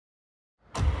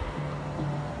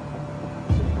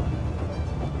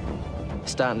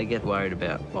starting to get worried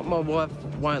about what my wife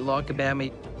won't like about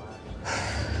me.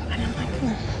 I don't like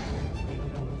them.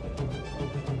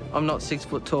 I'm not 6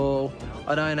 foot tall.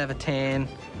 I don't have a tan.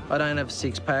 I don't have a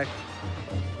six-pack.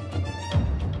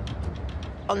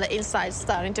 On the inside,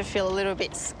 starting to feel a little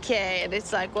bit scared.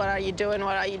 It's like, what are you doing?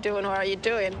 What are you doing? What are you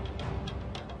doing?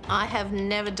 I have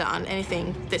never done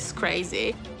anything this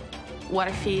crazy. What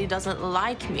if he doesn't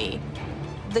like me?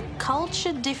 The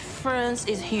culture difference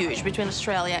is huge between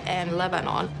Australia and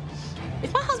Lebanon.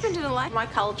 If my husband didn't like my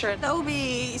culture, that would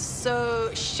be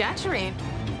so shattering.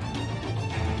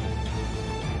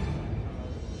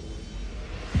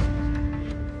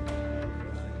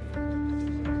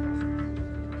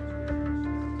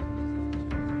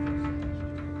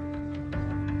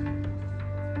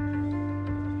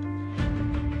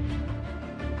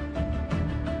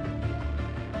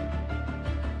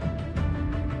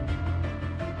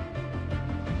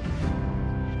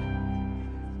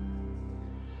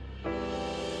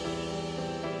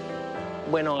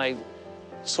 When I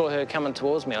saw her coming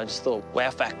towards me, I just thought, wow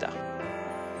factor.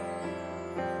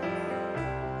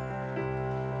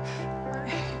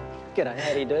 G'day,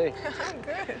 how do you do? I'm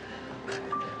good.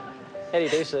 How do you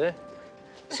do, sir?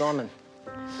 Simon.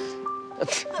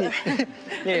 Yeah,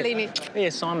 Alene. yeah,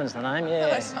 Simon's the name, yeah.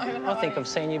 Hello, Simon, how I think are you? I've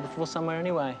seen you before somewhere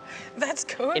anyway. That's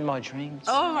good. In my dreams.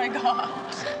 Oh, my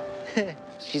God.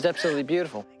 She's absolutely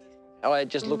beautiful. I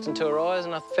just looked into her eyes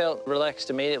and I felt relaxed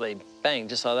immediately. Bang,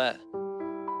 just like that.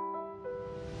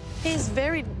 He's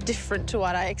very different to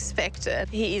what I expected.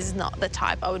 He is not the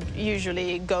type I would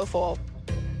usually go for.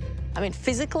 I mean,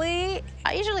 physically,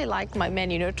 I usually like my men,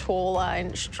 you know, taller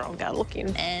and stronger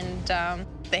looking. And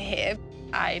the hair,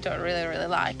 I don't really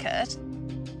like it.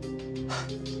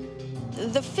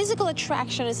 The physical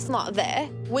attraction is not there,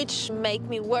 which make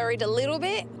me worried a little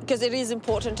bit, because it is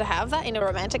important to have that in a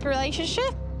romantic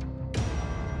relationship.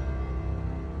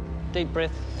 Deep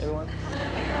breath, everyone.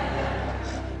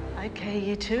 Okay,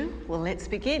 you two, well, let's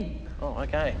begin. Oh,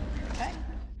 okay. Okay.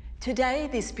 Today,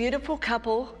 this beautiful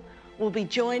couple will be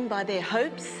joined by their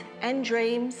hopes and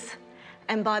dreams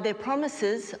and by their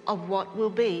promises of what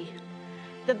will be.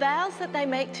 The vows that they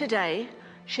make today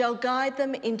shall guide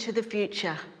them into the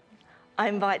future. I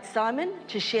invite Simon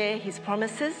to share his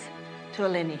promises to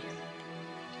Alene.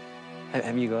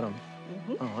 Have you got them?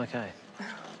 Mm-hmm. Oh, okay.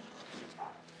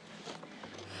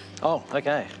 Oh,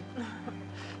 okay.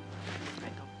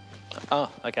 Oh,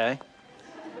 okay.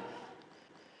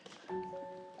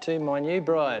 To my new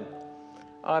bride,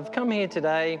 I've come here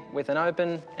today with an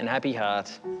open and happy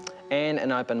heart and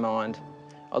an open mind.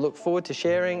 I look forward to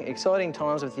sharing exciting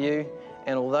times with you,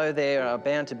 and although there are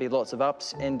bound to be lots of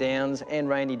ups and downs and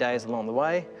rainy days along the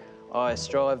way, I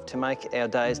strive to make our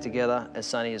days together as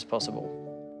sunny as possible.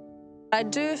 I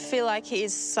do feel like he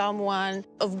is someone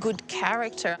of good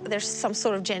character. There's some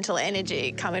sort of gentle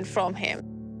energy coming from him.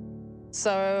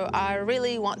 So I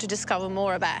really want to discover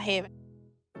more about him.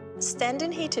 Standing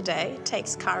here today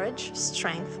takes courage,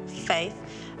 strength, faith,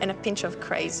 and a pinch of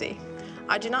crazy.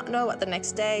 I do not know what the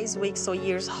next days, weeks, or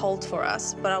years hold for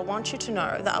us, but I want you to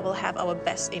know that I will have our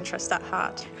best interest at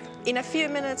heart. In a few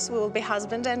minutes, we will be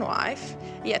husband and wife,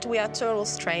 yet we are total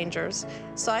strangers.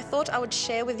 So I thought I would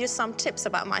share with you some tips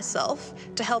about myself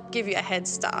to help give you a head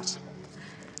start.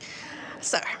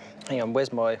 So. Hang on,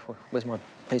 where's my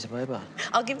piece of paper?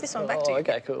 I'll give this one back to you.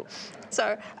 Okay, cool.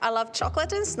 So, I love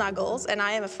chocolate and snuggles, and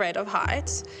I am afraid of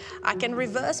heights. I can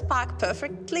reverse park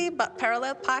perfectly, but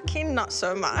parallel parking, not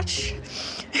so much.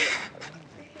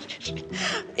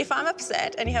 If I'm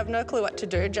upset and you have no clue what to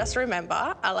do, just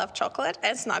remember, I love chocolate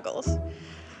and snuggles.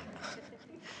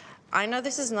 I know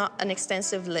this is not an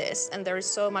extensive list, and there is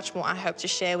so much more I hope to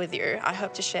share with you. I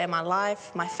hope to share my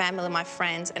life, my family, my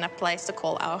friends, and a place to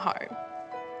call our home.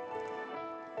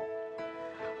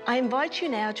 I invite you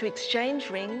now to exchange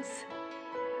rings.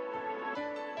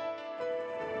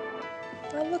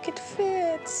 Oh, look, it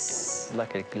fits.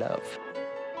 Like a glove.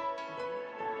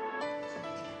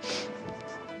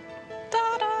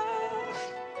 Ta-da!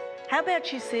 How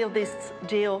about you seal this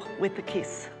deal with a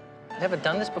kiss? I've never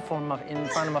done this before in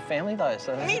front of my family, though.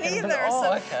 So Me neither.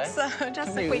 Oh, okay. So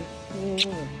just a quick...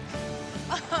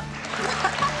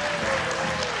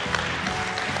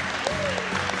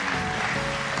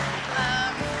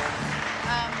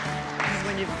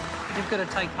 You've got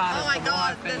to take part as the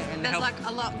wife and there's help. like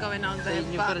a lot going on there.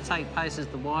 You've got to take place as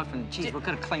the wife, and geez, we've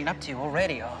got to clean up to you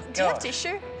already. Oh, Do you have God.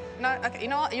 tissue? No? Okay, you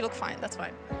know what? You look fine. That's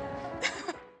fine.